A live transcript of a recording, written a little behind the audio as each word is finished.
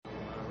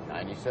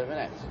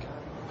97X.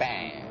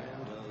 Band.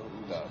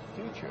 The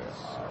future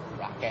of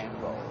rock and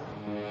roll.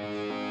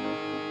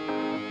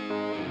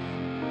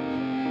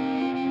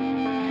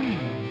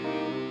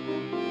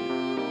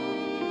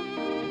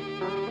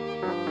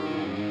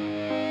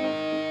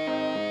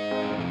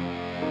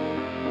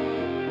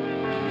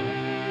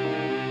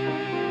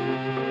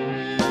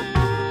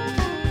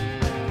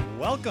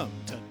 Welcome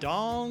to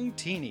Dong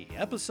Teeny,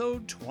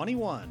 episode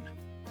 21.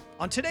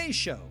 On today's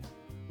show,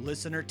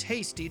 listener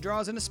Tasty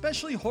draws an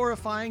especially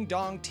horrifying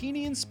Dong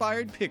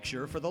Teeny-inspired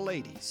picture for the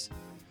ladies.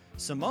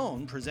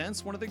 Simone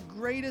presents one of the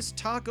greatest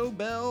Taco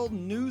Bell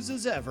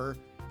newses ever,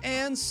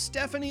 and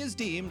Stephanie is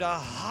deemed a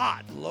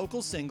hot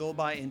local single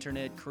by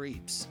internet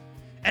creeps.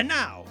 And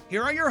now,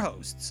 here are your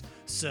hosts,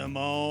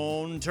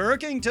 Simone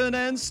Turkington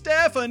and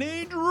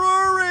Stephanie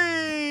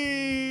Drury!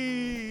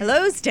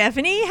 Hello,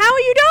 Stephanie. How are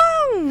you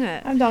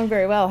dong? I'm dong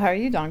very well. How are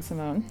you, Dong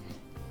Simone?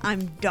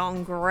 I'm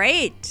dong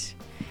great.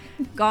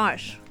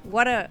 Gosh,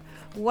 what a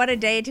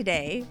day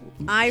today.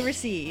 I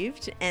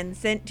received and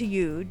sent to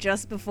you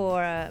just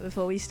before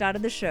we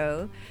started the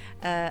show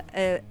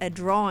a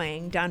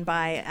drawing done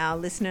by our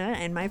listener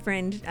and my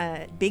friend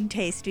Big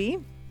Tasty.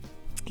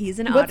 He's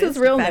an artist. What's his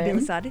real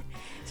fabulous name? Artist.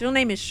 His real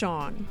name is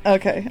Sean.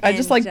 Okay. I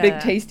just like Big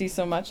And, Tasty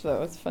so much,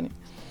 though. It's funny.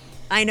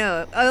 I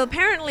know.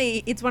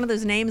 Apparently, it's one of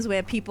those names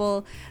where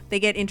people, they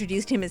get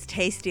introduced to him as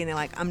Tasty, and they're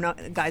like,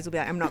 guys will be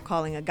like, I'm not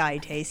calling a guy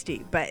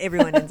Tasty, but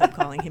everyone ends up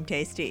calling him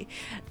Tasty.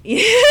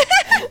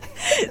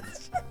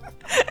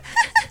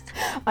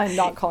 I'm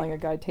not calling a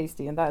guy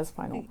Tasty, and that is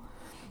final.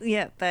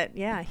 Yeah, but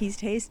yeah, he's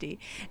Tasty.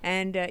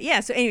 And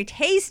so anyway,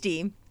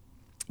 Tasty,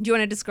 do you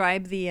want to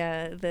describe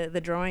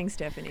the drawing,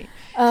 Stephanie?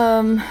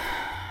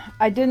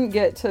 I didn't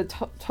get to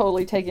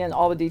totally take in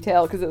all the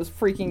detail because it was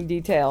freaking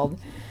detailed.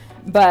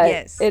 But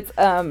Yes. it's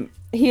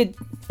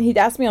he'd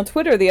asked me on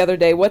Twitter the other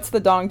day, what's the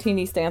Dong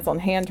Teeny stance on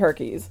hand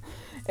turkeys?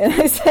 And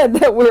I said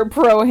that we're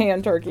pro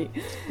hand turkey.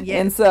 Yes.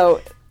 And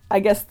so I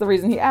guess the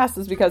reason he asked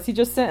is because he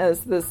just sent us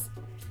this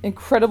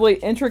incredibly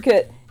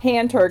intricate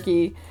hand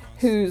turkey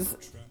whose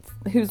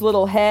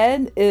little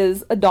head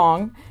is a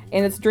dong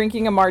and it's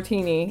drinking a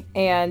martini,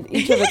 and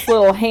each of its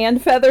little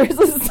hand feathers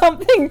is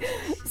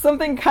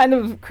something kind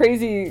of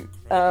crazy,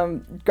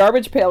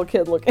 garbage pail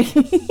kid looking.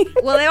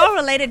 Well, they're all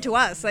related to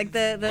us. Like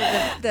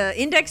the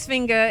index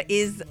finger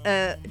is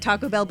a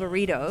Taco Bell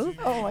burrito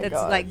that's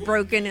God. like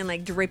broken and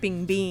like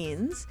dripping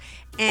beans,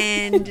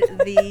 and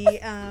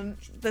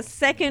the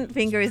second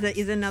finger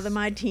is another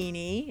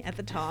martini at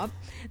the top.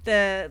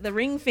 The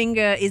ring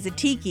finger is a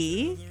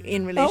tiki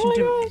in relation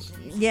to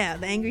the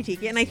angry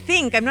tiki, and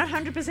I'm not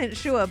 100%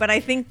 sure, but I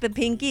think the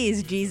pinky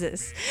is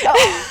Jesus.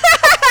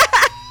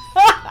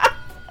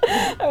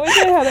 I wish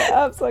I had it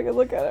up so I could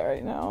look at it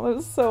right now. That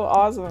was so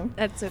awesome.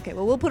 That's okay.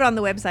 Well, we'll put it on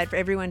the website for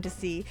everyone to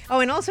see.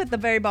 Oh, and also at the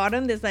very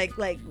bottom, there's like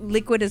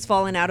liquid has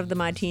fallen out of the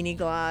martini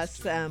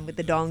glass with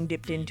the dong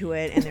dipped into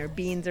it, and there are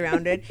beans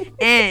around it.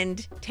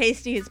 And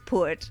Tasty has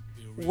put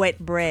wet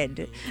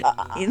bread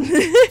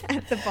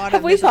at the bottom.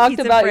 Have we talked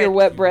about your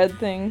wet bread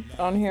thing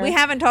on here? We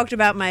haven't talked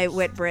about my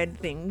wet bread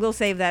thing. We'll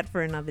save that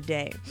for another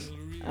day.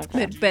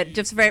 Okay. But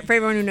just for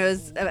everyone who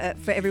knows,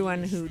 for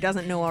everyone who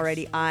doesn't know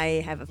already,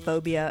 I have a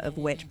phobia of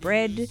wet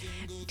bread.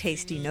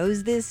 Tasty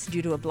knows this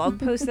due to a blog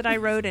post that I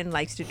wrote and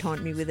likes to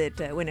taunt me with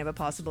it whenever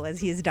possible, as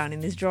he has done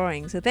in this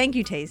drawing. So thank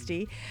you,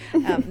 Tasty.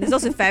 There's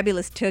also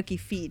fabulous turkey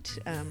feet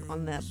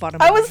on the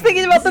bottom. I was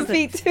thinking about the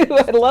feet too.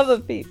 I love the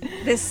feet.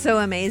 They're so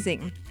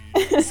amazing.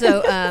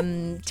 So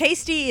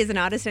Tasty is an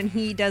artist, and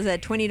he does a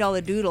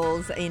 $20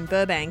 doodles in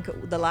Burbank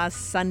the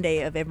last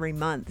Sunday of every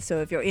month.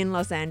 So if you're in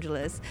Los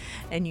Angeles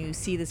and you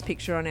see this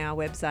picture on our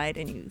website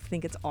and you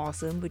think it's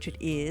awesome, which it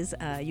is,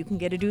 you can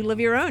get a doodle of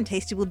your own.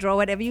 Tasty will draw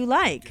whatever you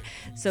like.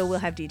 So we'll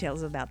have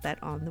details about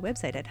that on the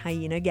website at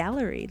Hyena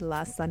Gallery the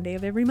last Sunday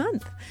of every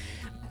month.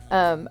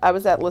 I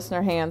was at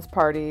Listener Hand's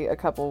party a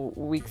couple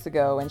weeks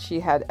ago, and she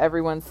had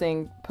everyone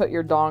sing "Put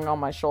Your Dong on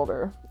My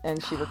Shoulder,"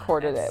 and she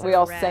recorded it. So We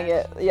all rad. sang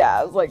it.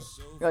 Yeah, it was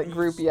like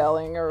group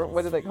yelling, or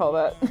what do they call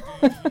that?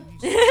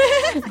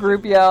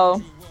 Group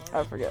yell.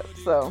 I forget.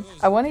 So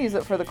I want to use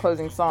it for the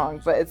closing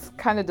song, but it's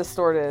kind of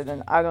distorted,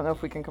 and I don't know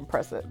if we can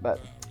compress it. But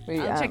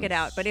I'll check it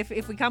out. But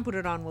if we can't put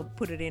it on, we'll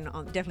put it in.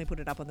 Definitely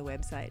put it up on the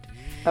website.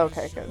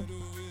 Okay, good.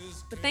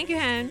 But thank you,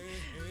 Han.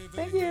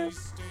 Thank you.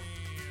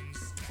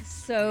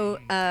 So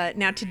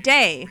now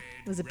today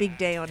was a big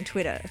day on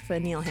Twitter for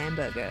Neil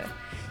Hamburger.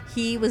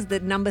 He was the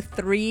number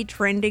 3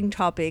 trending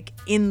topic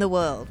in the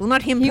world. Well,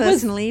 not him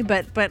personally,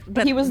 but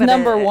he was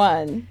number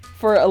 1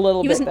 for a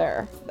little bit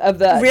there of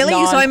the Really?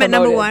 You saw him at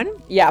number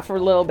non-promoted. 1? Yeah, for a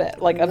little bit,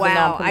 like of the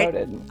Wow,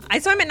 non-promoted. I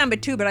saw him at number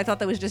 2, but I thought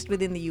that was just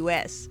within the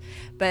US.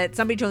 But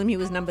somebody told him he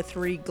was number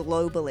 3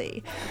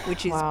 globally,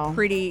 which is Wow.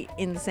 pretty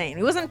insane.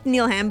 It wasn't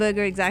Neil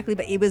Hamburger exactly,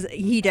 but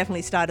he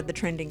definitely started the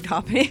trending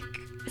topic.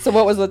 So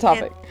what was the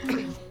topic?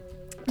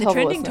 The Tell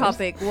trending listeners.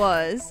 topic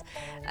was,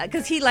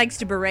 because he likes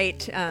to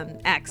berate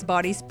Axe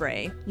body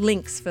spray,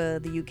 Lynx for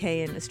the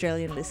UK and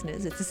Australian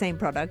listeners. It's the same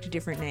product, a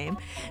different name.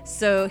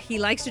 So he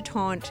likes to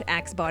taunt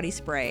Axe body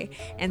spray.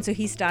 And so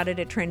he started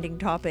a trending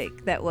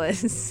topic that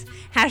was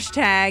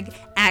hashtag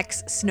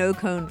Axe snow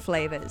cone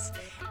flavors.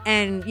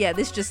 And yeah,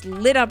 this just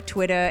lit up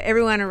Twitter.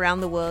 Everyone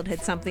around the world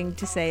had something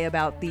to say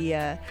about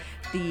the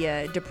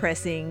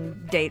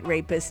depressing date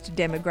rapist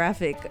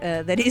demographic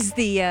that is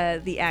the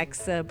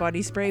Axe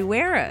body spray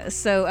wearer.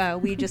 So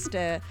we just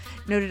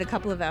noted a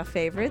couple of our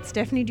favorites.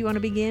 Stephanie, do you want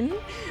to begin?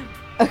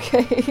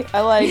 Okay, I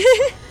like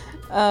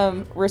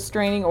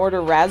restraining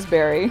order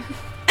raspberry.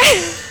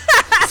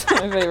 That's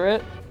my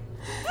favorite.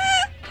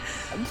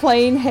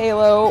 Playing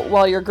Halo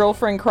while your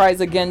girlfriend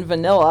cries again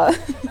vanilla.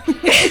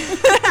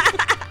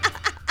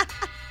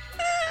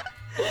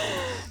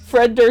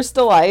 Fred Durst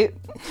Delight.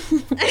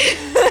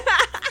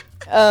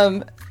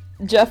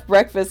 Jeff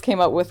Breakfast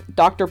came up with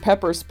Dr.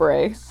 Pepper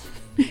spray.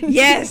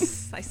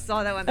 Yes, I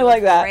saw that one. I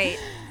like that. Great.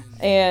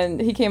 And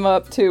he came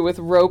up too with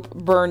Rope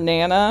Burn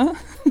Nana.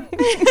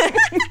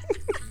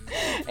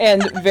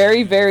 And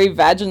very, very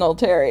vaginal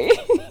Terry.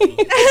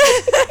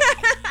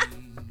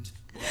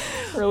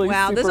 Really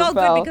wow, super that's all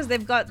foul. good because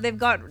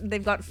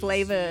they've got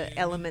flavor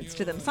elements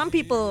to them. Some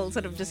people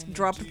sort of just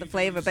dropped the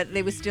flavor, but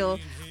they were still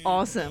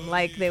awesome.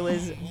 Like there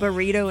was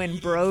burrito and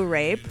bro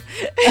rape.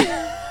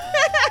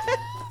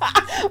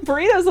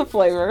 Burrito's a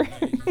flavor.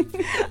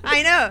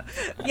 I know,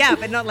 yeah,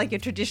 but not like your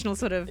traditional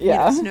sort of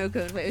snow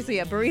cone flavor. So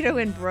yeah,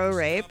 burrito and bro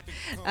rape.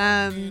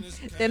 Then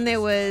there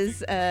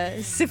was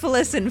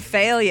syphilis and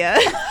failure.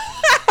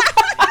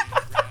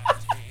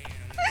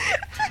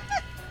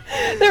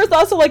 There's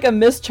also like a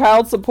missed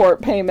child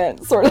support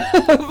payment sort of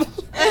flavor,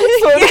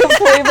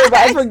 but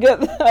I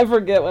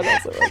forget what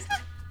else it was.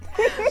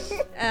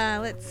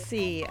 Let's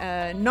see,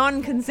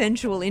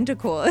 non-consensual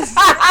intercourse.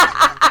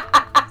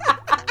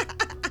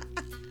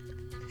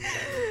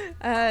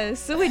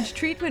 Sewage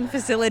treatment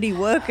facility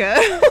worker.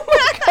 Oh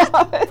my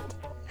God.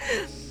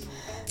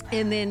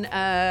 And then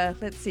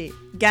let's see,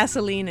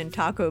 gasoline and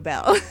Taco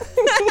Bell.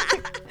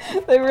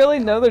 They really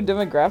know their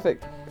demographic.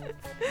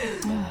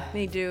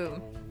 They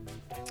do.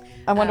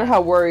 I wonder how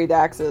worried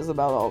Axe is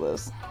about all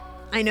this.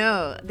 I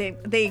know.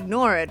 They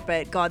ignore it,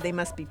 but God, they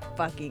must be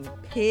fucking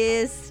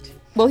pissed.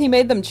 Well, he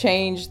made them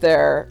change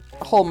their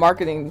whole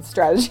marketing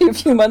strategy a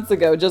few months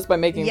ago just by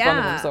making fun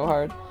of him so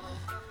hard.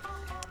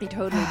 He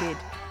totally did.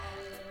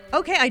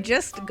 Okay, I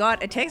just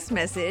got a text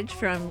message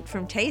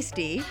from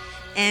Tasty,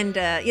 and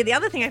the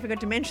other thing I forgot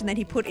to mention that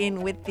he put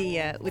in with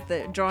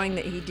the drawing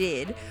that he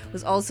did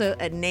was also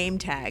a name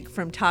tag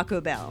from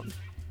Taco Bell.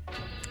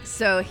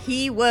 So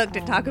he worked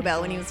at Taco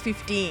Bell when he was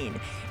 15,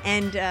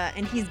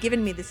 and he's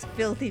given me this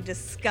filthy,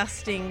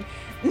 disgusting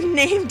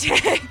name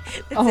tag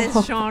that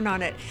says Sean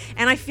on it.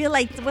 And I feel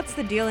like, what's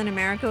the deal in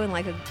America when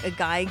like a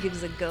guy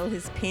gives a girl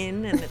his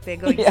pin and that they're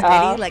going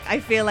steady? Like I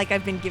feel like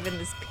I've been given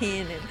this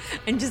pin, and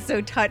I'm just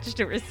so touched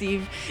to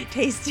receive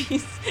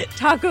Tasty's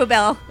Taco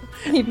Bell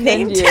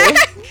name tag.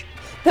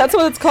 That's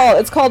what it's called.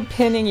 It's called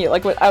pinning you.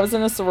 Like I was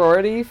in a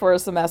sorority for a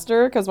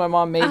semester because my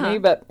mom made me,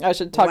 but I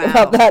should talk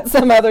about that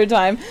some other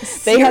time.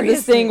 They had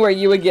this thing where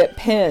you would get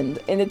pinned,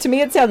 and to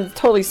me it sounded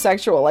totally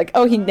sexual. Like,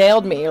 oh, he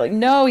nailed me. You're like,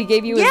 no, he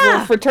gave you his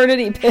little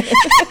fraternity pin.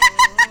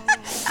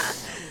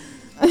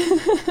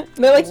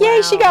 They're like,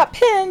 yay, she got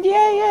pinned.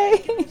 Yay,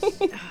 yay.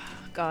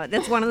 God,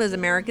 that's one of those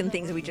American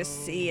things that we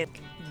just see.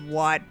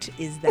 What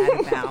is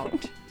that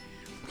about?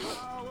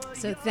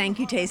 So thank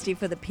you, Tasty,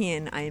 for the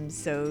pin. I am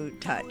so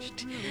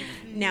touched.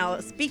 Now,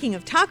 speaking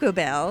of Taco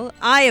Bell,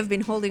 I have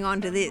been holding on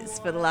to this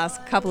for the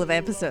last couple of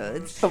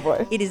episodes. Oh,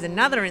 boy. It is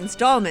another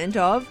installment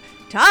of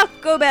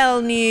Taco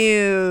Bell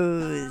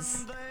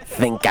News.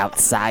 Think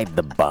outside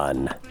the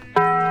bun.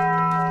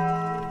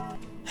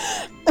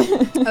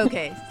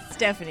 Okay,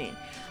 Stephanie,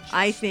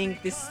 I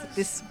think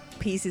this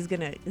piece is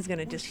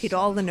gonna just hit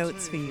all the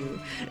notes for you.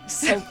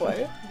 So, oh,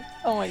 boy.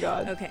 Oh, my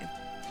God. Okay.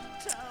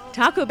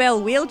 Taco Bell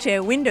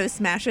wheelchair window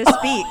smasher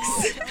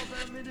speaks.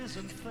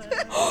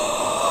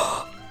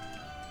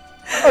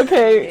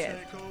 Okay. Yeah.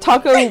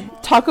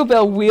 Taco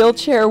Bell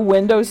wheelchair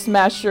window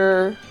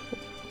smasher.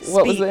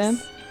 What was it in?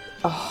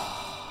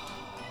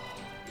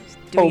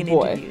 Doing an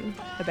interview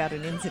about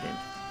an incident.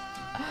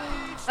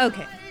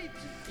 Okay.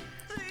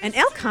 An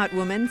Elkhart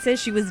woman says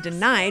she was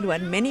denied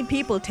what many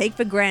people take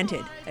for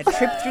granted, a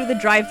trip through the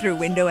drive-thru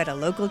window at a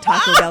local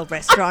Taco Bell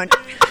restaurant.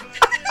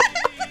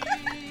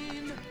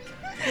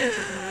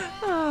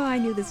 Oh, I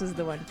knew this was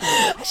the one for me.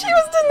 She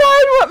was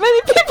denied what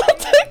many people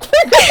take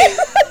for granted.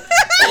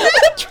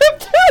 A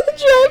trip through the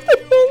drive-thru.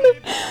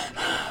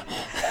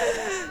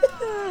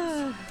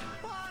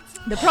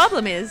 The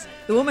problem is,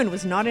 the woman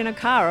was not in a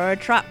car or a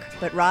truck,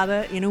 but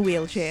rather in a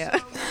wheelchair.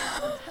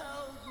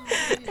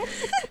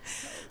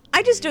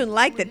 I just don't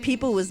like that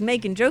people was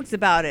making jokes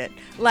about it,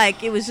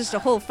 like it was just a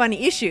whole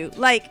funny issue.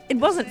 Like, it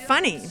wasn't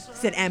funny,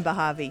 said Amber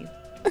Harvey.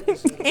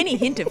 Any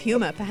hint of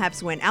humor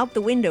perhaps went out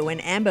the window when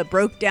Amber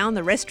broke down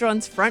the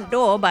restaurant's front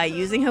door by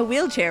using her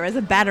wheelchair as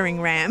a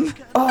battering ram.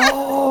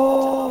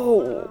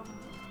 Oh!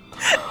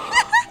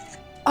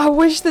 I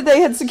wish that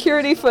they had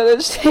security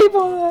footage tape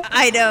on that.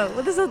 I know.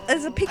 Well,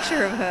 there's a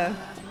picture of her,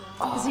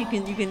 so you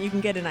can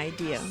get an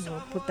idea.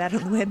 We'll put that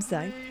on the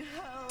website.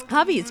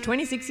 Harvey is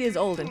 26 years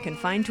old and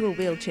confined to a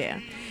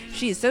wheelchair.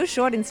 She is so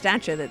short in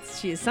stature that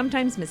she is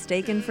sometimes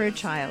mistaken for a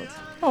child.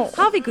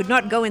 Harvey could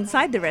not go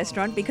inside the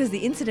restaurant because the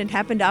incident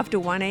happened after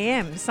 1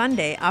 a.m.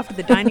 Sunday, after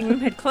the dining room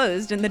had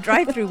closed and the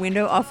drive-thru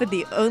window offered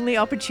the only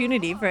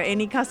opportunity for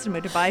any customer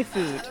to buy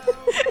food.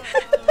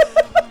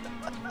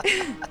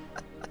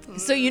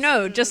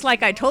 So, just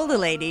like I told the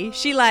lady,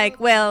 she like,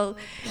 well,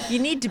 you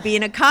need to be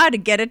in a car to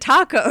get a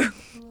taco.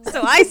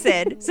 So I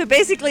said, so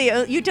basically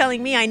you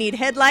telling me I need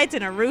headlights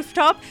and a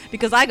rooftop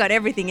because I got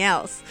everything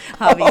else,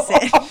 Harvey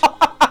said.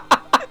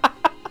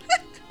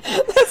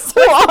 That's so What's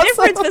the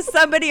awesome. difference for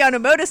somebody on a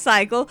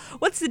motorcycle?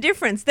 What's the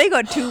difference? They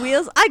got 2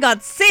 wheels. I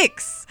got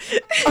 6. Do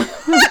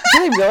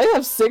they really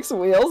have 6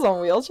 wheels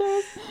on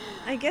wheelchairs?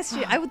 I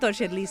thought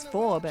she had at least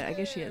 4, but I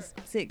guess she has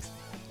 6.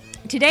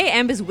 Today,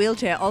 Amber's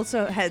wheelchair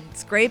also had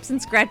scrapes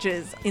and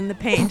scratches in the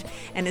paint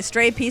and a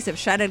stray piece of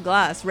shattered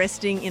glass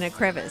resting in a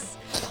crevice.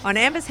 On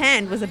Amber's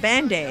hand was a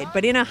Band-Aid,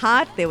 but in her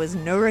heart, there was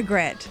no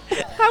regret.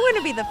 I want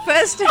to be the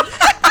first...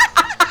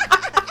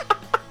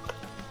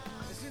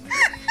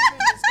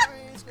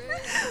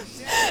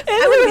 In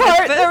her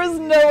heart, there was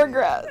no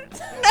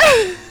regret.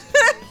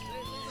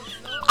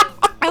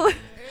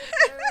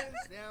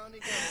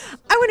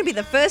 I want to be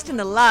the first and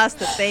the last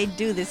that they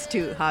do this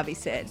to, Harvey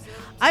said.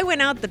 I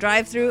went out the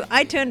drive-thru,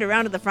 I turned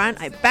around to the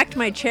front, I backed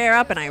my chair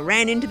up, and I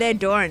ran into their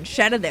door and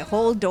shattered their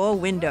whole door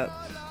window.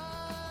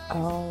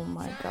 Oh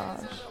my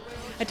gosh.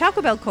 A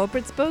Taco Bell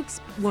corporate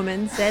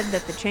spokeswoman said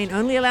that the chain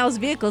only allows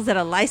vehicles that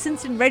are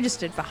licensed and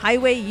registered for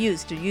highway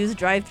use to use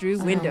drive-thru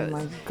windows. Oh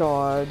my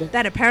god.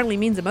 That apparently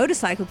means a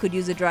motorcycle could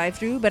use a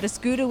drive-thru, but a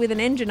scooter with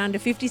an engine under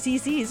 50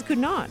 cc's could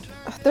not.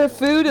 Their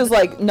food is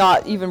like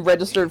not even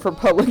registered for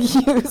public use.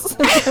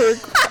 They're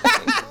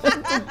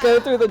required to go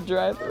through the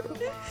drive-thru.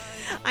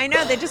 I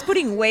know, they're just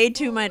putting way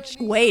too much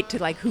weight to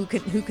like who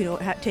can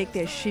take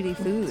their shitty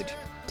food.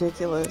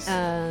 Ridiculous.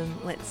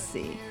 Let's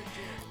see.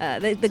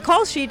 The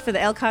call sheet for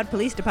the Elkhart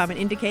Police Department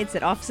indicates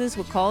that officers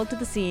were called to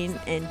the scene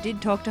and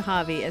did talk to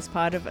Harvey as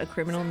part of a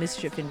criminal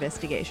mischief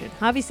investigation.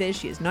 Harvey says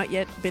she has not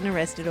yet been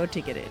arrested or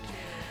ticketed.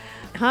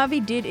 Harvey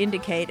did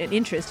indicate an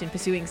interest in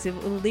pursuing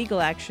civil legal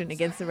action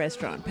against the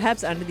restaurant,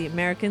 perhaps under the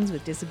Americans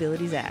with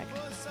Disabilities Act.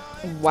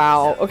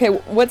 Wow. Okay,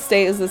 what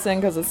state is this in?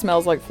 Because it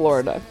smells like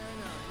Florida.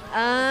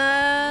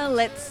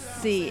 Let's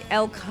see.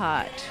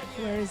 Elkhart.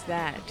 Where is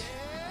that?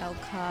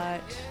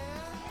 Elkhart.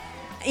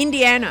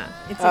 Indiana.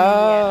 It's in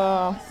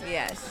Oh, Indiana.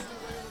 Yes.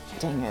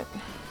 dang it.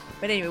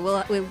 But anyway,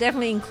 we'll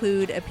definitely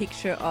include a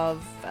picture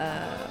of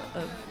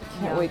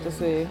Can't wait to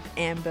see.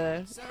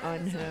 Amber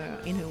in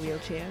her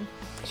wheelchair.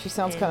 She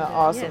sounds And, kind of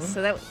awesome. Yes,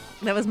 so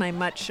that was my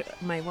much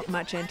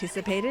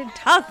anticipated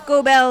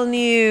Taco Bell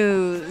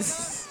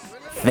news.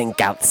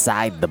 Think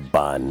outside the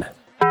bun.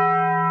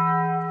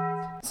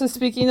 So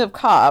speaking of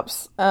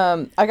cops,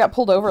 I got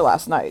pulled over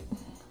last night,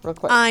 real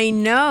quick. I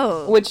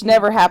know. Which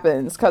never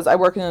happens because I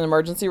work in an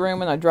emergency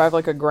room and I drive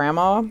like a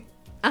grandma.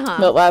 Uh-huh.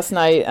 But last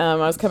night, I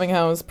was coming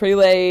home, it was pretty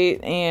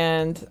late,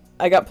 and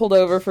I got pulled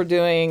over for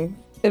doing,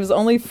 it was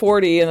only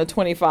 40 and a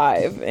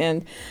 25.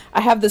 And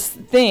I have this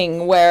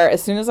thing where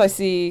as soon as I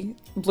see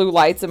blue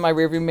lights in my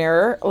rearview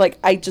mirror, like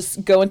I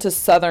just go into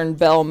Southern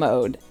Belle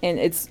mode. And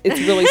it's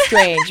really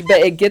strange, but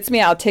it gets me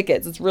out of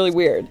tickets. It's really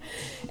weird.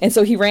 And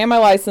so he ran my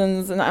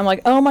license, and I'm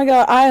like, oh my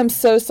God, I am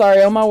so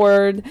sorry. Oh my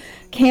word.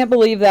 Can't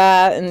believe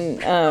that.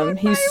 And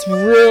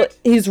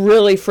he's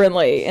really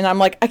friendly. And I'm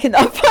like, I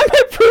cannot find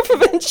my proof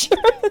of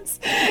insurance.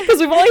 Because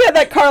we've only had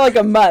that car like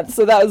a month.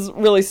 So that was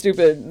really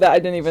stupid that I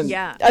didn't even,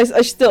 Yeah. I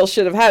still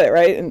should have had it,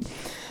 right? And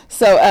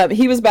so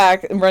he was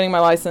back and running my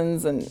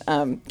license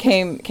and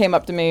came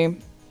up to me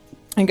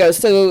and goes,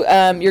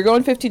 so you're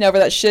going 15 over.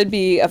 That should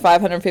be a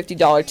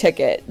 $550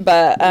 ticket.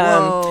 But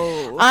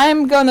Whoa.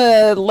 I'm going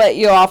to let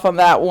you off on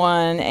that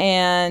one.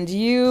 And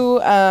you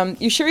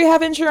sure you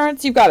have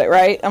insurance? You've got it,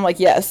 right? I'm like,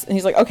 yes. And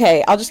he's like,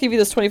 okay, I'll just give you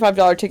this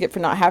 $25 ticket for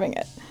not having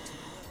it.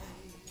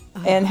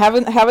 And have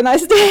a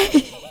nice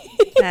day.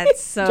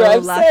 That's so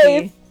Drive lucky.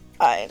 safe.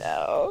 I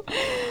know.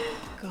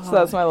 God. So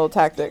that's my little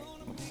tactic.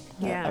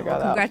 Yeah, I well,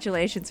 got out.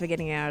 congratulations for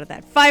getting out of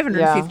that.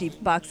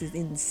 $550 is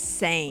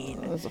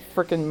insane. It was a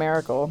freaking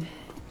miracle.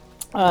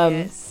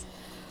 Yes.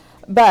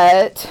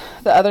 But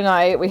the other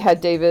night we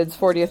had David's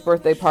 40th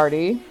birthday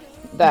party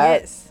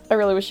that Yes. I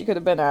really wish you could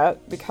have been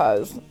at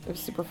because it was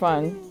super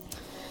fun.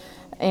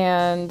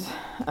 And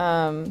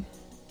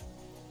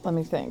let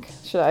me think.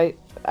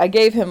 I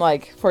gave him,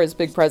 like, for his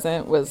big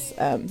present was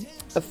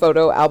a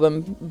photo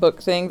album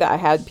book thing that I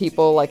had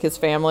people, like his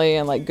family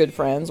and like good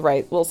friends,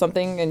 write a little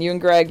something, and you and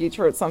Greg each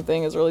wrote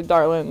something. Is really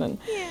darling, and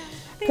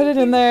put it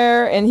in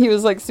there, and he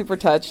was like super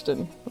touched,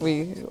 and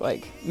we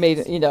like made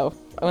it,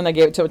 when I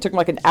gave it to him, it took him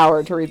like an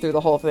hour to read through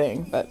the whole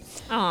thing, but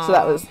Aw. so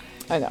that was,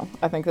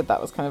 I think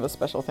that was kind of a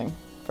special thing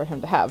for him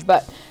to have.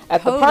 But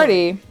at the Totally.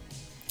 party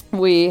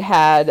we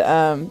had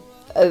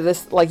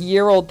this like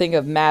year-old thing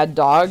of Mad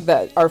Dog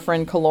that our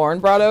friend Kalorn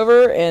brought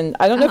over, and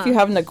I don't know if you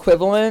have an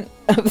equivalent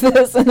of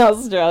this in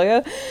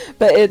Australia,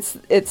 but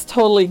it's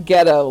totally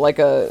ghetto, like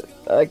a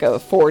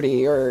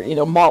 40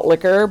 or malt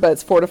liquor, but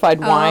it's fortified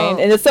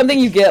wine, and it's something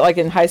you get like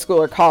in high school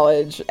or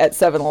college at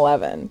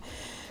 7-Eleven.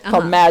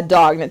 called Mad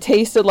Dog, and it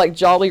tasted like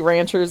Jolly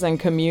Ranchers and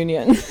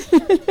Communion.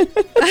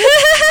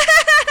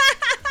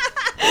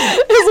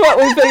 Is what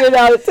we figured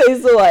out it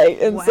tasted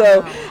like. And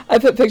so I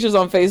put pictures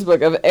on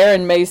Facebook of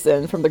Aaron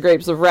Mason from the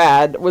Grapes of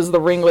Rad was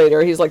the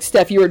ringleader. He's like,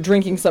 Steph, you were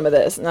drinking some of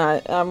this. And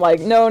I'm like,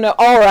 no,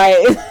 all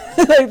right.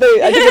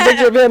 I took a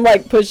picture of him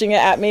like pushing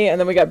it at me, and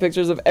then we got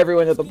pictures of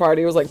everyone at the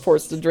party who was like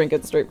forced to drink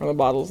it straight from the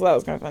bottle. So that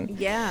was kind of fun.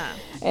 Yeah.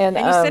 And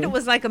you said it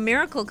was like a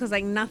miracle because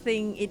like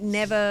it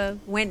never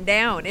went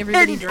down.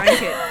 Everybody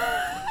drank it.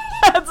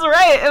 That's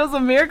right. It was a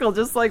miracle,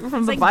 just like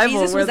from the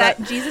Bible.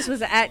 Jesus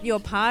was at your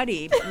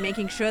party,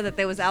 making sure that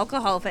there was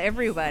alcohol for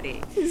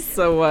everybody.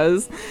 So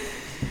was.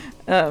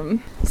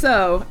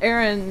 So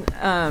Aaron,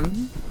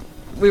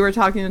 we were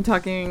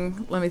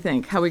talking. Let me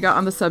think. How we got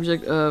on the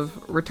subject of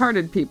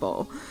retarded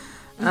people.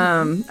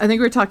 I think we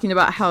were talking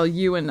about how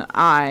you and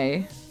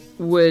I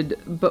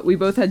but we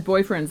both had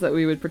boyfriends that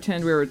we would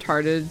pretend we were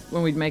retarded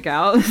when we'd make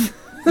out.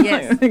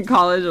 Yes. In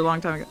college a long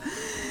time ago.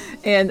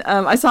 And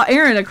I saw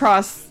Aaron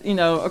across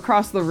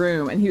the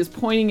room, and he was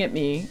pointing at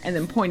me and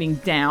then pointing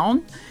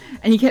down,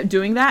 and he kept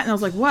doing that. And I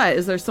was like, what?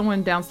 Is there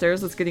someone downstairs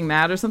that's getting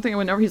mad or something? I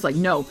went over. He's like,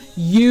 no,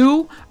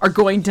 you are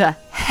going to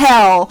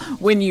hell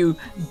when you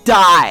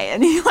die.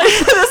 And he like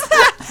put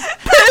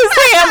his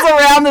hands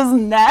around his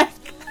neck.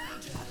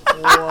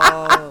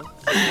 Whoa.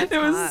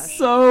 It was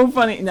so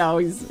funny. No,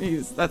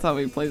 he's that's how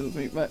he plays with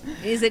me. But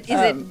is it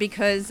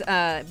because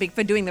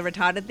for doing the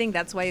retarded thing,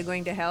 that's why you're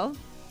going to hell?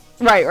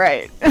 Right.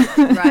 Right.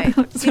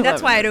 See,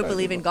 that's why I don't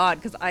believe in God,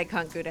 because I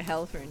can't go to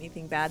hell for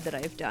anything bad that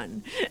I've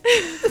done.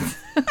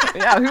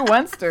 Yeah, who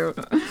wants to?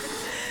 You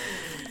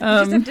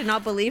just have to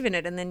not believe in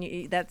it, and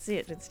then that's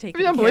it. It's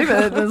taken. If you don't believe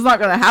it, it's not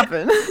going to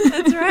happen.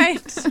 That's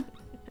right.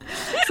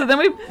 So then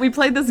we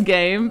played this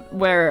game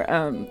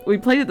where we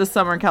played it this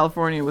summer in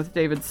California with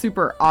David's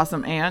super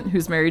awesome aunt,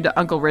 who's married to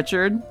Uncle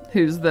Richard,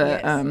 who's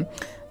the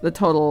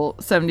total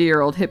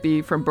 70-year-old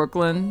hippie from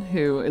Brooklyn,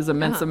 who is a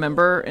Mensa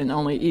member and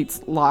only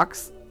eats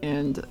lox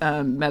and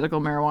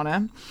medical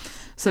marijuana.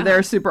 So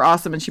they're super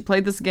awesome. And she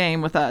played this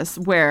game with us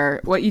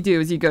where what you do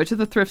is you go to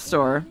the thrift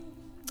store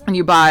and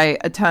you buy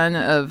a ton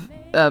of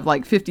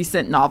like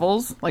 50-cent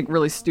novels, like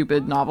really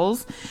stupid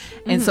novels.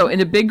 And so in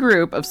a big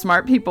group of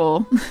smart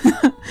people,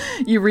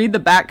 you read the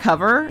back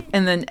cover,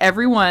 and then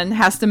everyone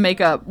has to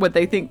make up what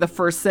they think the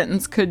first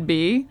sentence could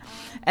be.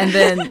 And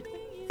then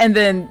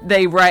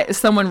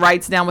someone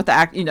writes down what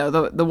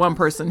the one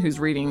person who's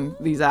reading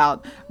these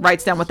out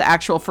writes down what the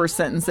actual first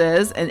sentence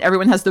is, and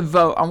everyone has to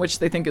vote on which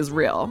they think is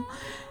real.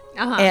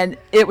 And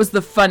it was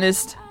the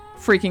funnest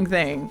freaking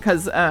thing,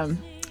 because I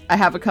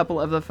have a couple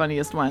of the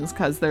funniest ones,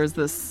 because there's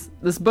this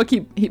book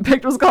he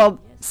picked was called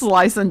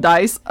Slice and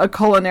Dice, A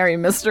Culinary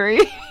Mystery.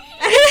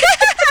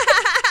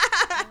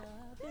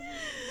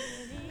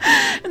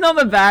 And on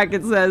the back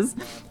it says,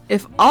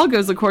 if all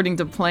goes according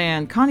to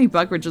plan, Connie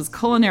Buckridge's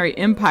culinary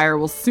empire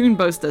will soon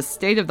boast a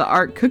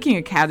state-of-the-art cooking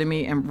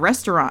academy and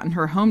restaurant in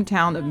her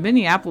hometown of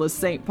Minneapolis,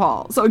 St.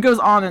 Paul. So it goes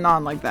on and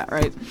on like that,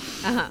 right?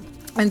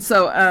 And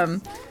so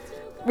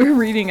we're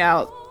reading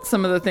out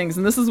some of the things,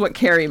 and this is what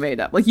Carrie made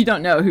up. Like, you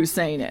don't know who's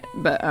saying it,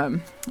 but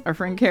our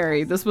friend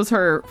Carrie, this was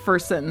her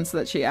first sentence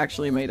that she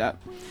actually made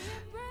up.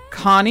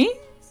 Connie,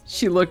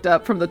 she looked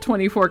up from the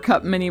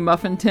 24-cup mini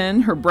muffin tin,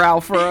 her brow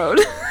furrowed.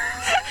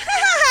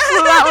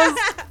 So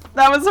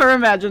that was her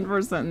imagined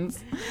first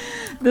sentence.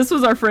 This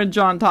was our friend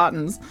John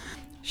Totten's.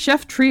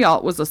 Chef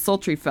Trialt was a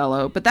sultry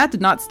fellow, but that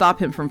did not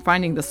stop him from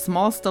finding the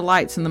smallest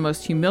delights in the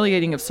most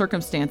humiliating of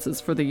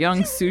circumstances for the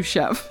young sous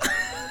chef.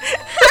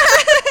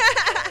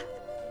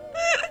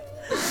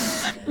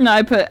 And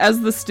I put,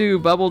 as the stew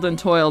bubbled and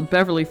toiled,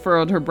 Beverly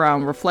furrowed her brow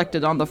and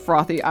reflected on the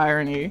frothy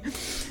irony.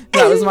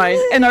 That was mine.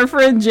 And our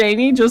friend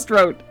Janie just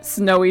wrote,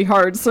 snowy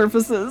hard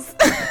surfaces.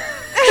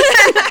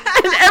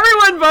 And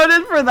everyone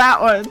voted for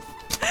that one.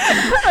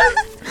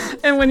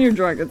 And when you're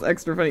drunk, it's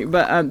extra funny.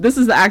 But this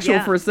is the actual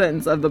first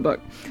sentence of the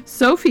book.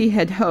 Sophie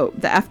had hoped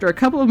that after a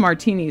couple of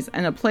martinis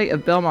and a plate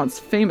of Belmont's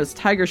famous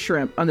tiger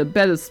shrimp on a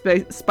bed of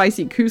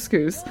spicy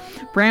couscous,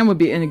 Bran would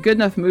be in a good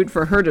enough mood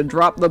for her to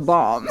drop the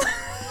bomb.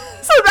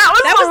 So that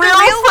was the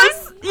real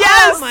one?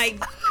 Yes! Oh my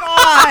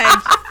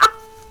god!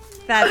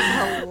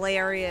 That's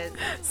hilarious.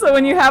 So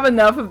when you have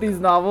enough of these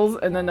novels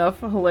and enough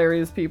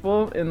hilarious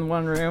people in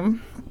one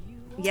room,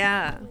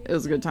 yeah, it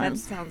was a good time. That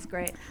sounds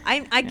great.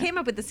 I came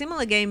up with a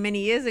similar game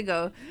many years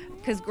ago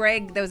because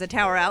there was a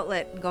Tower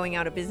Outlet going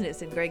out of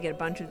business, and Greg had a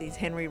bunch of these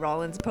Henry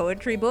Rollins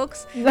poetry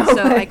books.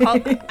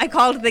 I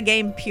called the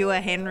game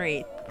Pure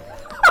Henry.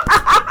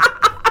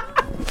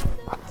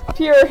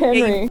 Pure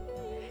Henry.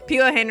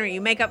 Pure Henry.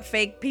 You make up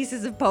fake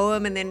pieces of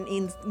poem and then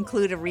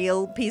include a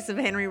real piece of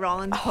Henry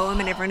Rollins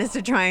poem, and everyone has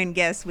to try and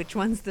guess which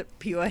one's the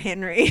pure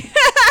Henry.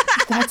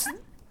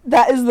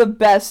 That is the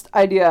best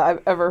idea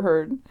I've ever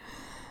heard.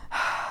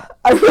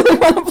 I really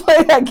want to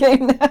play that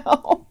game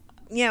now.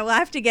 Yeah,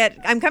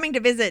 I'm coming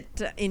to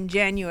visit in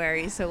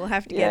January, so we'll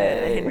have to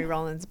get a Henry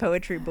Rollins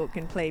poetry book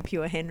and play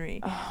Pure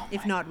Henry.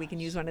 If not, we can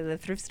use one of the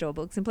thrift store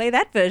books and play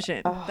that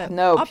version.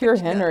 No, Pure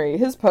Henry.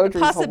 His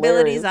poetry is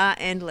possibilities hilarious. are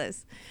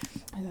endless.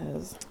 It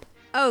is.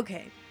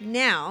 Okay,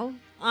 now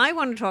I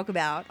want to talk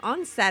about,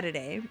 on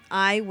Saturday,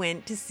 I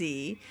went to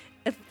see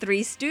a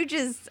Three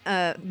Stooges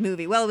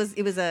movie. Well,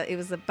 it was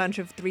a bunch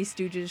of Three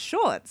Stooges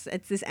shorts.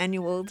 It's this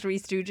annual Three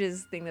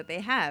Stooges thing that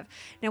they have.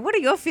 Now, what are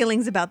your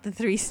feelings about the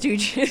Three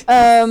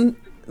Stooges?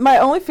 My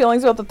only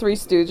feelings about the Three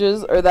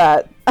Stooges are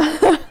that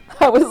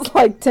I was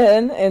like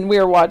 10 and we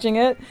were watching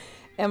it,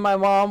 and my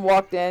mom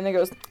walked in and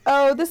goes,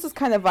 "Oh, this is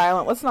kind of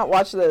violent. Let's not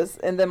watch this."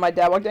 And then my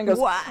dad walked in and goes,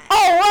 What?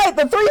 "Oh, right,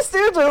 the Three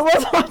Stooges.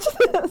 Let's watch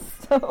this."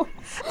 So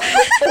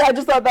and I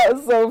just thought that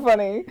was so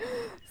funny.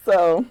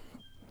 So,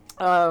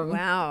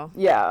 Wow.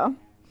 yeah,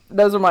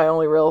 those are my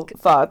only real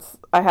thoughts.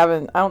 I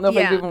don't know if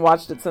I've Yeah. even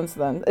watched it since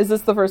then. Is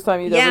this the first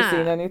time you'd ever Yeah.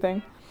 seen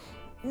anything?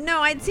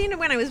 No, I'd seen it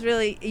when I was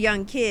really a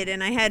young kid,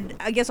 and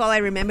I guess all I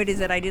remembered is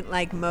that I didn't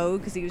like Mo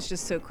because he was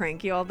just so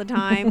cranky all the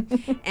time.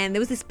 And there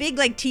was this big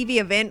like TV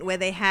event where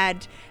they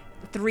had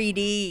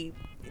 3D,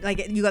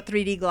 like you got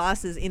 3D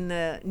glasses in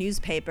the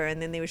newspaper, and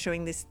then they were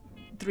showing this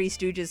Three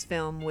Stooges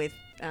film with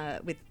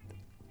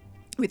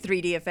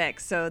 3D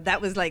effects. So that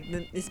was like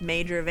this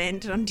major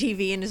event on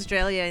TV in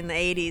Australia in the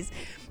 80s.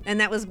 And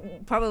that was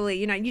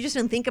probably, you just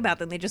don't think about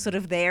them. They're just sort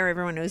of there.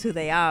 Everyone knows who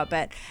they are.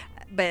 But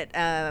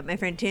my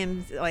friend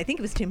Tim, I think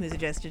it was Tim who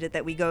suggested it,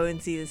 that we go and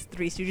see this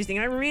Three Stooges thing.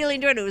 I really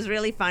enjoyed it. It was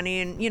really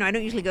funny. And, I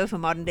don't usually go for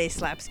modern day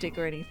slapstick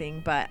or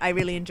anything, but I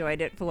really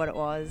enjoyed it for what it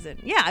was. And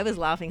yeah, I was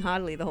laughing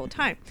heartily the whole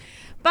time.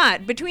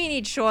 But between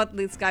each short,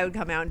 this guy would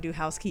come out and do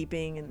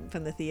housekeeping and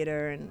from the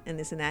theater and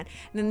this and that.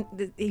 And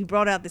then he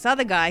brought out this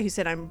other guy who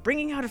said, "I'm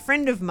bringing out a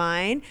friend of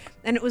mine."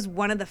 And it was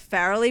one of the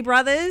Farrelly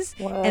brothers.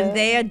 What? And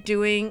they are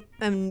doing,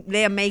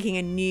 they are making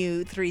a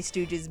new Three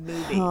Stooges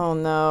movie. Oh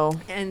no.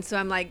 And so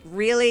I'm like,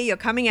 really? You're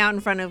coming out in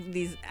front of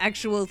these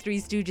actual Three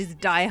Stooges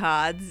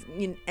diehards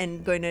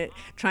and going to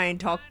try and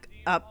talk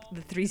up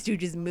the Three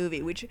Stooges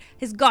movie, which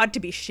has got to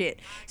be shit.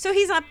 So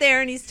he's up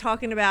there and he's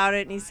talking about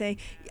it, and he's saying,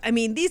 I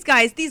mean, these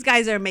guys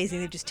are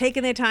amazing. They've just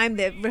taken their time.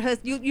 They've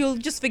rehearsed. You'll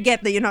just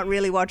forget that you're not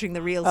really watching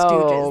the real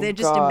Stooges. Oh, They're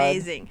just God.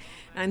 amazing.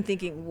 I'm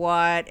thinking,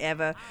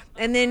 whatever.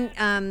 And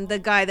then the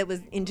guy that was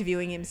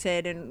interviewing him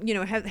said, and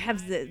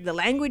have the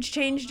language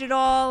changed at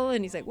all?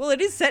 And he's like, well, it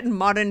is set in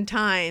modern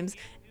times.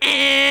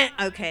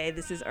 Okay,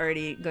 this is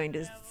already going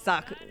to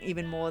suck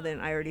even more than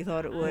I already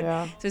thought it would.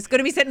 Yeah. So it's going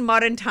to be set in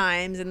modern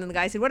times. And then the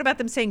guy said, what about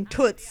them saying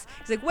toots?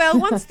 He's like, well,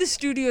 once the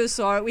studio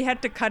saw it, we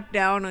had to cut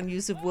down on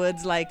use of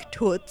words like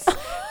toots.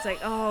 It's like,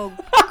 oh,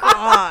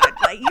 God.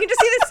 Like, you can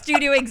just see the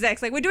studio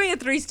execs. Like, we're doing a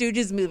Three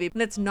Stooges movie.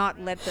 Let's not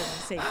let them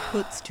say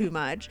toots too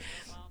much.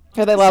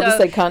 Are they allowed to So-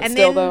 say cunt and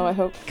still, then though, I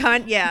hope?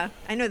 Cunt, yeah.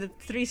 I know the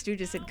Three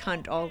Stooges said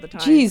cunt all the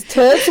time. Jeez,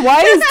 toots?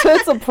 Why is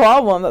toots a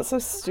problem? That's so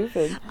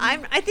stupid.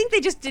 I think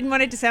they just didn't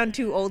want it to sound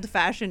too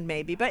old-fashioned,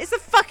 maybe, but it's the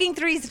fucking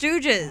Three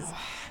Stooges.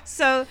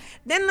 So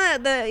then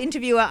the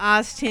interviewer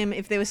asked him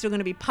if there were still going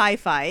to be pie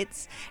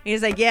fights. And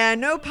he's like, yeah,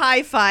 no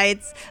pie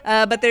fights,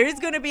 but there is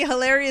going to be a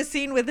hilarious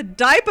scene with a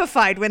diaper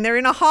fight when they're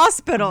in a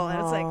hospital. And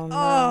it's like,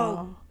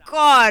 oh,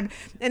 God.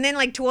 And then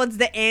like towards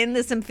the end,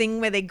 there's something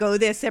where they go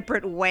their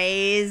separate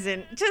ways,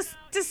 and just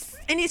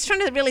and he's trying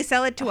to really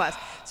sell it to us.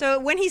 So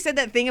when he said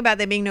that thing about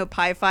there being no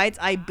pie fights,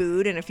 I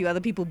booed and a few other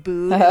people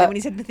booed. And then when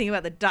he said the thing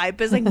about the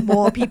diapers, like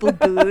more people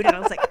booed, and I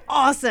was like,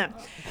 awesome.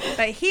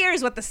 But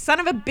here's what the son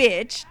of a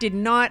bitch did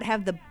not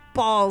have the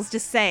balls to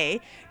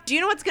say. Do you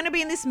know what's going to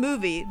be in this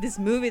movie? This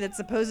movie that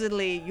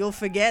supposedly you'll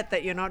forget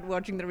that you're not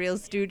watching the real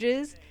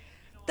Stooges?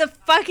 The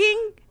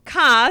fucking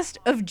cast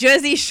of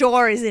Jersey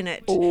Shore is in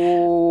it.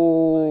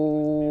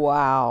 Oh,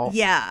 wow.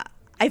 Yeah.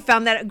 I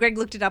found that Greg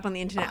looked it up on the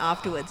internet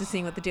afterwards to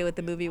see what the deal with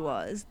the movie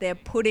was. They're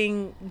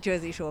putting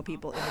Jersey Shore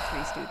people in the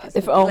Three Stooges.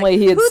 If movie. only Like,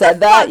 he had who the said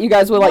that, fuck you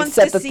guys would like wants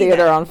set to the see theater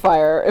that? on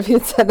fire if he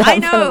had said that. I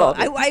in front of know. all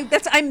people.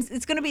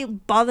 It's going to be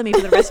bother me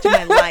for the rest of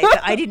my life.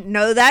 I didn't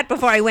know that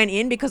before I went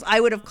in, because I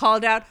would have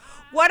called out,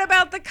 what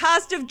about the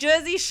cast of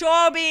Jersey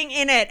Shore being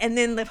in it? And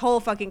then the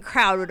whole fucking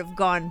crowd would have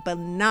gone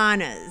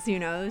bananas,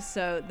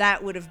 So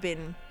that would have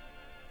been...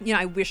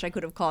 I wish I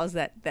could have caused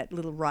that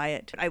little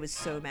riot. I was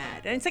so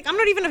mad. And it's like, I'm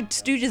not even a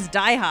Stooges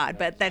diehard,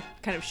 but that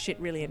kind of shit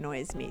really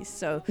annoys me.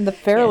 So The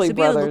Farrelly so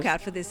be on the brothers.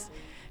 lookout for this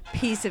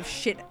piece of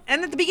shit.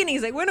 And at the beginning,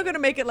 he's like, we're not going to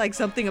make it like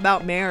something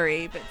about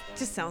Mary, but it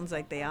just sounds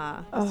like they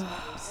are.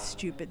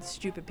 Stupid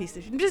piece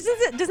of shit.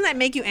 Doesn't that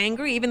make you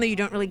angry, even though you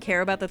don't really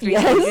care about the Three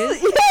Stooges?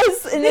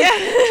 Yes. And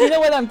you know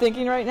what I'm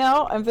thinking right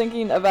now? I'm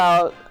thinking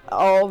about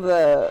all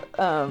the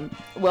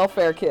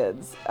welfare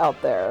kids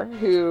out there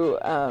who...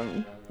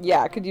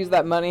 could use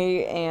that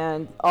money,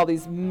 and all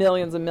these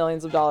millions and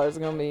millions of dollars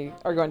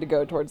are going to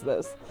go towards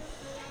this.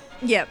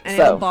 Yep, and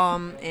So. it'll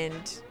bomb,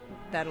 and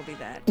that'll be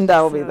that.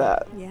 That'll be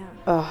that. Yeah.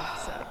 Ugh.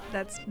 So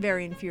that's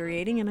very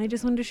infuriating, and I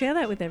just wanted to share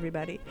that with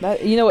everybody.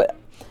 You know what?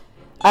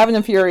 I have an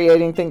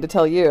infuriating thing to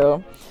tell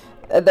you.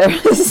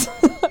 There's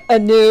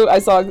I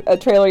saw a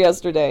trailer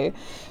yesterday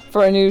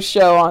for a new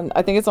show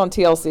I think it's on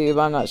TLC, but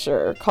I'm not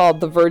sure,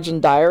 called The Virgin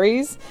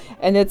Diaries.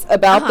 And it's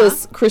about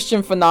this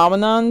Christian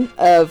phenomenon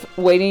of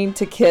waiting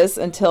to kiss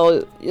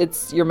until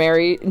you're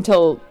married,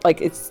 until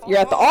you're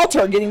at the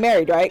altar getting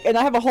married, right? And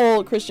I have a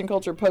whole Christian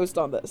culture post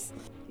on this.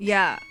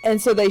 Yeah.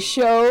 And so they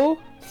show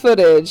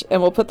footage,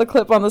 and we'll put the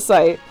clip on the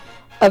site,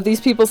 of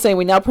these people saying,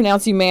 "We now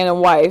pronounce you man and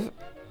wife,"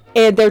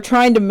 and they're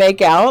trying to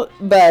make out,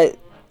 but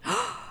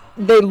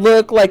they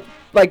look like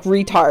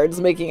retards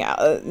making out,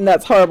 and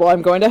that's horrible.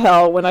 I'm going to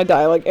hell when I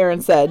die, like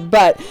Aaron said.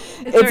 But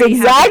it's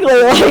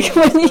exactly like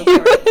when you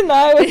and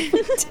I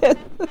did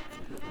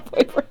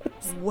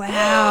boyfriends.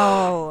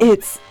 Wow.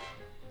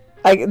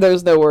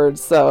 There's no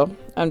words, so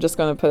I'm just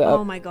going to put it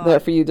up there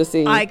for you to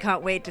see. I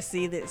can't wait to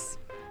see this.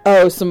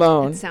 Oh,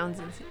 Simone. It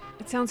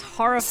sounds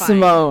horrifying.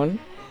 Simone.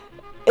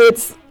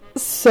 It's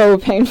so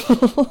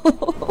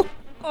painful.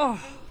 Oh.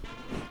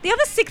 The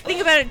other sick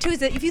thing about it, too, is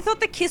that if you thought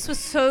the kiss was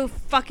so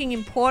fucking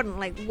important,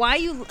 like, why are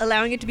you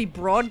allowing it to be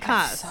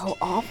broadcast? It's so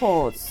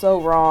awful. It's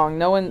so wrong.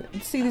 No one...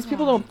 See, these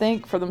people don't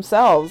think for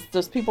themselves.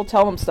 Just people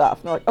tell them stuff.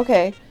 And they're like,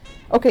 okay,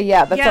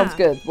 yeah, that sounds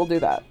good. We'll do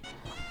that.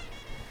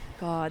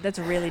 God, that's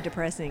really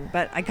depressing.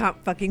 But I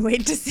can't fucking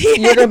wait to see it.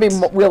 You're going to be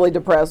really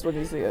depressed when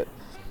you see it.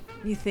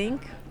 You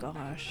think?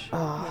 Gosh.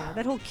 Yeah,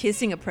 that whole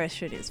kissing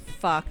oppression is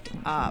fucked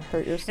up.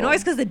 Hurt yourself. And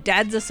always because the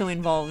dads are so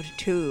involved,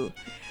 too.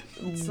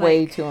 It's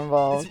way too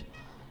involved.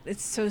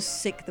 It's so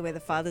sick the way the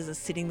fathers are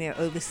sitting there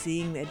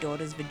overseeing their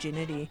daughter's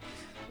virginity.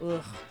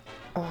 Ugh.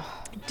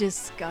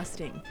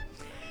 Disgusting.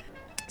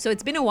 So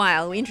it's been a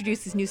while. We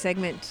introduced this new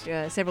segment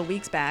several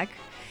weeks back,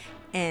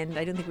 and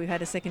I don't think we've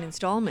had a second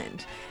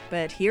installment.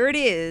 But here it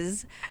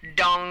is.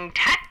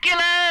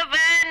 Dongtacular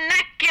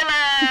Vernacular!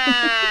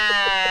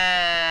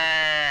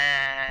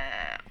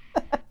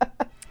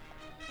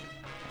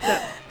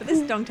 But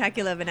this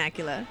Dongtacular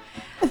Vernacular...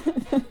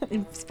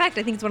 In fact,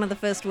 I think it's one of the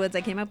first words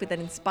I came up with that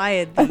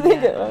inspired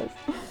the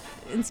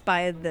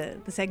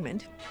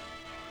segment.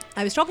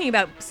 I was talking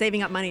about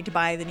saving up money to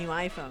buy the new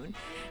iPhone,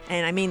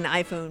 and I mean the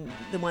iPhone,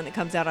 the one that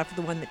comes out after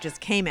the one that just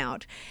came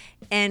out.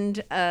 And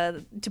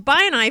to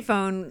buy an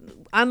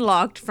iPhone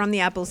unlocked from the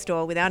Apple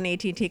Store without an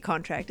AT&T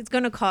contract, it's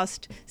going to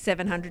cost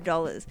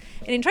 $700.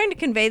 And in trying to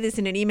convey this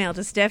in an email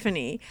to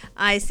Stephanie,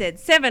 I said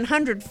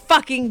 $700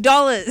 fucking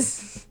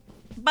dollars.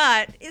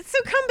 But it's so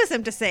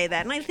cumbersome to say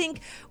that. And I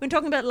think when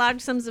talking about large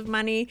sums of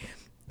money,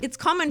 it's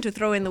common to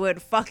throw in the word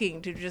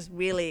fucking to just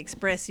really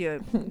express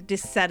your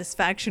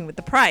dissatisfaction with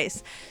the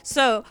price.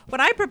 So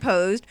what I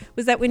proposed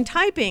was that when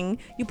typing,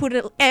 you put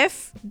an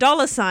 $F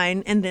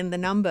 $ and then the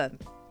number.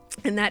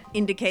 And that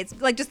indicates,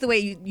 like just the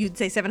way you'd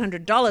say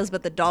 $700,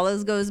 but the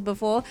dollars goes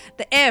before,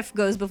 the F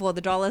goes before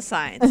the $. So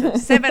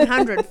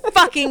 $700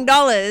 fucking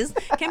dollars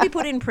can be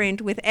put in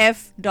print with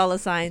F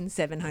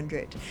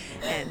 $700.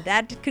 And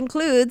that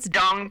concludes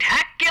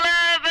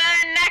Dongtacular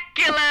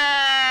Vernacular.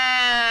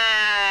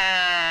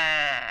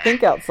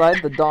 Think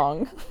outside the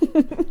dong.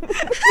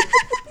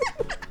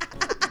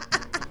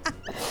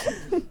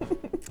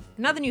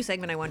 Another new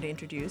segment I want to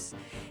introduce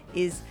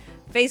is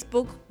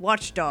Facebook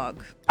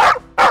Watchdog.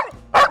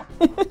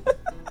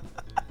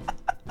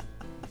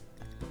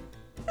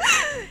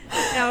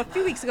 Now, a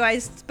few weeks ago, I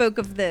spoke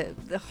of the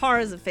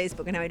horrors of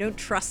Facebook and how I don't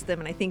trust them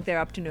and I think they're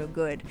up to no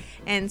good.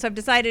 And so I've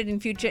decided in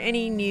future,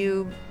 any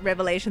new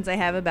revelations I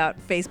have about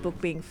Facebook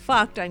being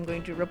fucked, I'm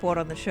going to report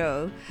on the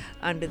show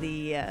under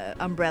the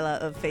umbrella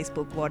of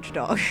Facebook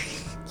Watchdog.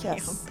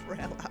 Yes. The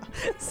umbrella.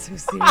 So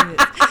serious.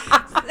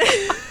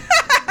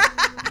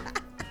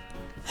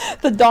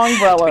 The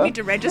dongbrella. Do I need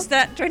to register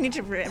that? Do I need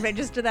to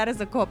register that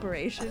as a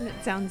corporation? It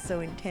sounds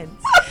so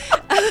intense.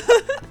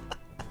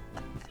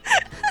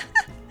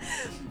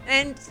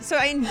 And so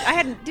I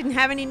didn't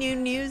have any new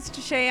news to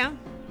share.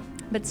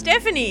 But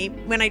Stephanie,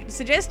 when I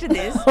suggested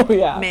this,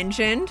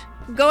 mentioned,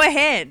 go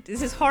ahead.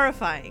 This is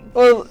horrifying.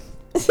 Well,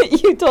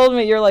 you told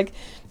me, you're like,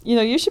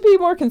 you should be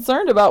more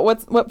concerned about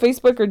what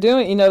Facebook are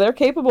doing. They're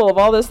capable of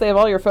all this. They have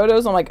all your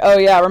photos. I'm like, oh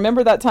yeah,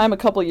 remember that time a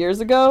couple years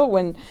ago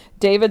when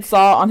David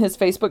saw on his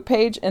Facebook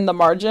page in the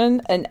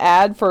margin an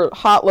ad for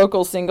hot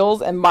local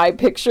singles and my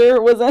picture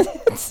was in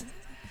it?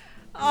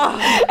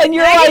 Oh, and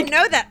you're I like, didn't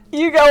know that.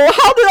 You go, well,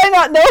 how did I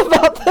not know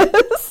about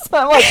this?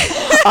 I'm like,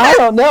 I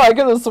don't know. I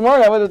could have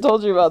sworn I would have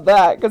told you about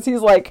that, because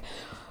he's like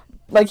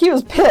he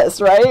was pissed,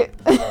 right?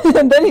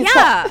 and then he's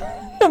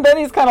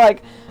kind of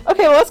like,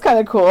 okay, well, that's kind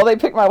of cool. They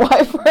picked my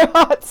wife for a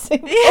hot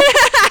single.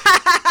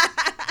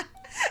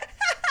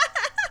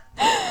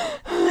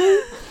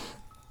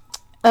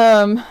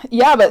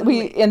 But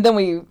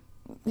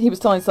he was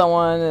telling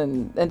someone,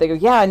 and they go,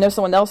 yeah, I know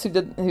someone else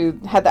who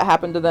had that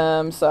happen to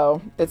them.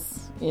 So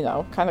it's,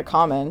 kind of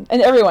common.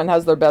 And everyone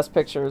has their best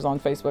pictures on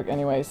Facebook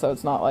anyway. So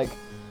it's not like,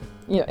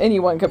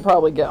 anyone could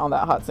probably get on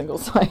that hot single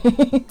site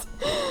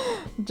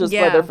just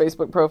by their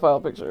Facebook profile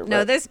picture.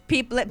 No, there's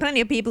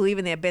plenty of people,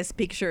 even their best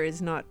picture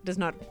does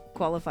not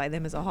qualify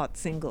them as a hot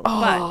single.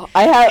 Oh,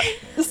 I have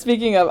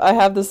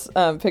this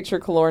picture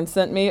Kalorn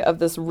sent me of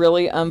this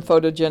really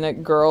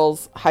unphotogenic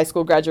girl's high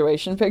school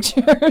graduation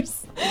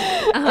pictures.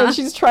 And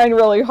she's trying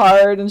really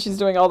hard, and she's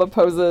doing all the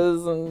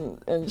poses,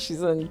 and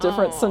she's in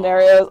different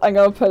scenarios. I'm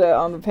going to put it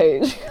on the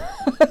page.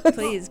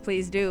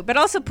 Please do. But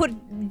also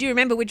do you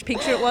remember which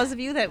picture it was of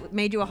you that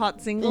made you a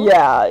hot single?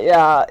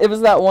 Yeah. It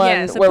was that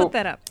one where put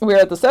that up. We were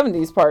at the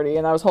 70s party,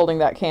 and I was holding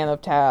that can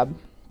of Tab.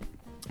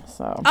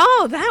 So.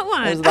 Oh, that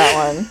one. It was that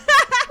one.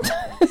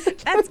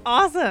 That's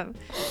awesome.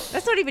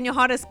 That's not even your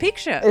hottest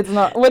picture. It's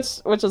not.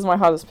 Which is my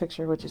hottest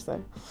picture? What'd you say?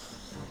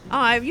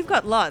 Oh, you've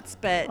got lots,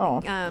 but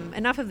Oh.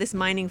 enough of this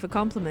mining for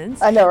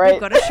compliments. I know, right? We've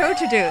got a show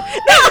to do.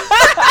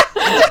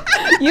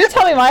 You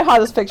tell me my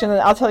hottest picture, and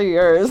then I'll tell you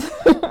yours.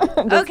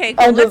 Okay,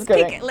 cool. I'm just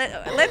kidding.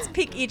 Let's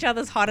pick each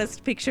other's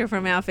hottest picture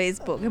from our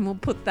Facebook, and we'll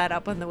put that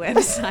up on the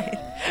website.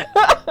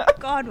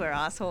 God, we're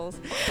assholes.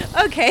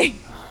 Okay.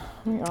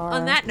 We are.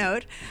 On that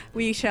note,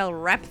 we shall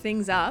wrap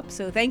things up.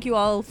 So thank you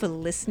all for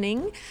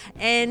listening.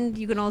 And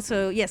you can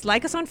also, yes,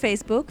 like us on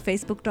Facebook,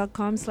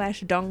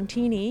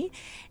 facebook.com/dongtini.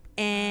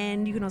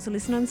 And you can also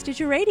listen on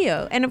Stitcher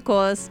Radio. And of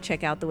course,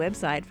 check out the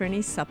website for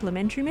any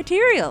supplementary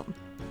material.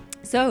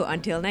 So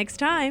until next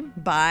time,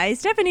 bye,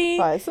 Stephanie.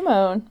 Bye,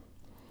 Simone.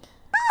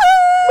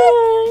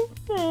 Bye.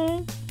 Bye.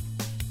 Bye.